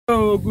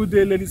Hello, good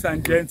day, ladies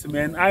and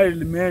gentlemen. I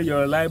remain your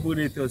reliable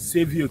rater,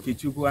 Savio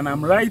Kichuku, and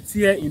I'm right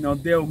here in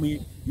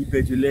ODEOMI,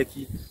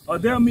 Ibeju-Lekki.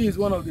 ODEOMI is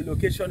one of the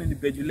locations in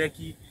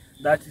Ibeju-Lekki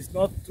that is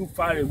not too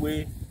far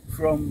away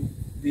from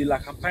the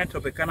Campagne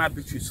Tropicana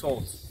beach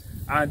resort.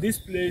 And this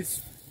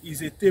place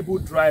is a table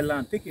dry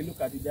land. Take a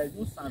look at it. There is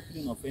no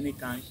sampling of any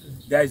kind.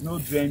 There is no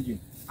dredging.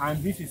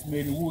 And this is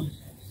MARYWOOD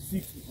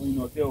 6 in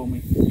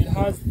ODEOMI. It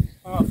has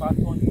power of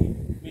attorney,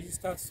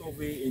 registered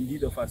survey, and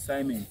deed of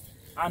assignment.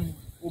 And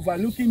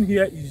overlooking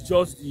here is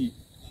just the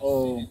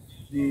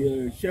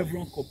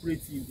Chevron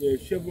cooperative,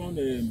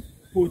 Chevron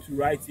port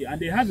right here, and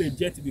they have a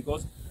jetty,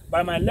 because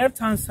by my left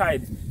hand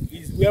side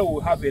is where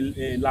we have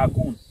a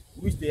lagoon,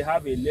 which they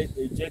have a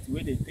jetty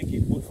where they take a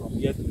boat from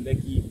here to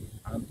Lekki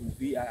and to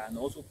VI and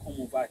also come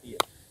over here.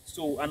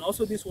 So, and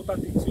also this water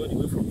takes you all the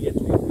way from here to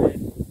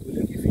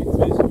Lekki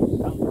filters,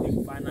 Dangote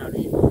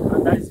Refinery,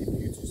 and that is the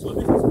beauty. So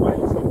this is why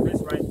you should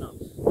invest right now.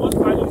 What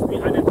value is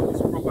being added to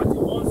this property?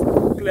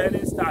 Once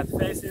clearing start,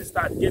 fencing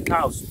start, gate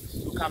house,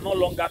 you can no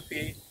longer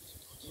pay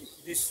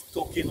this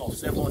token of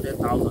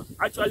 700,000.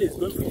 Actually, it's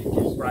going to be a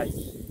good price.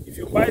 If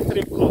you buy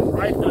 3 plots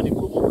right now, the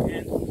promo will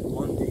end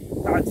on the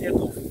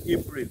 30th of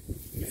April.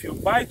 If you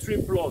buy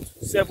 3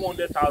 plots,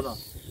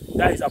 700,000,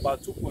 that is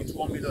about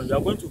 2.1 million. We are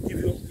going to give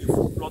you a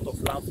full plot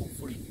of land for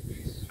free.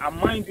 And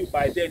mind you,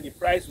 by then the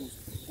price will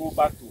go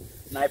back to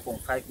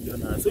 9.5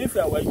 million. So if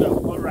you are where you are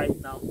called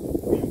right now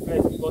to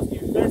invest, because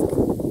invest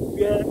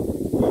where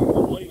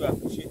the money you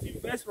appreciate.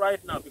 Invest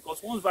right now,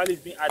 because once value is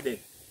being added,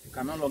 you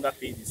can no longer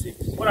pay the same.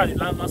 What are the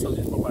landmarks of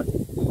this property?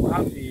 We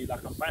have the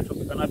Campagne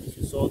Tropicana beach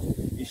resort,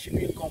 the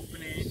shipping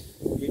company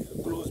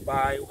close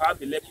by. We have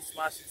the Lekki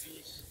Smart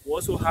City. We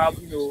also have,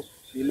 the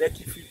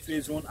Lekki Free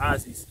Trade Zone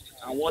as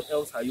and what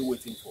else are you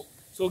waiting for?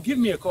 So give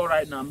me a call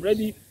right now. I'm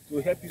ready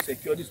to help you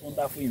secure this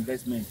wonderful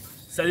investment.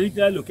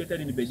 Strategically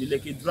located in the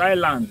Ibeju-Lekki, dry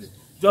land,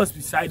 just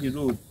beside the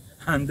road,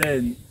 and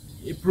then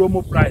a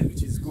promo price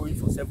which is going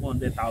for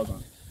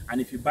 700,000. And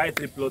if you buy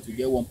 3 plots, you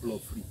get 1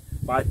 plot free.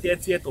 By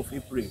 30th of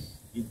April,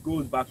 it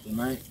goes back to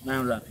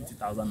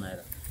 950,000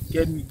 naira.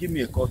 Give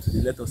me a call today.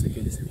 Let us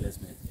secure this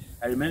investment.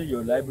 I remain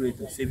your library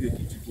to save your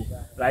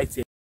Kichuku right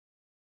here.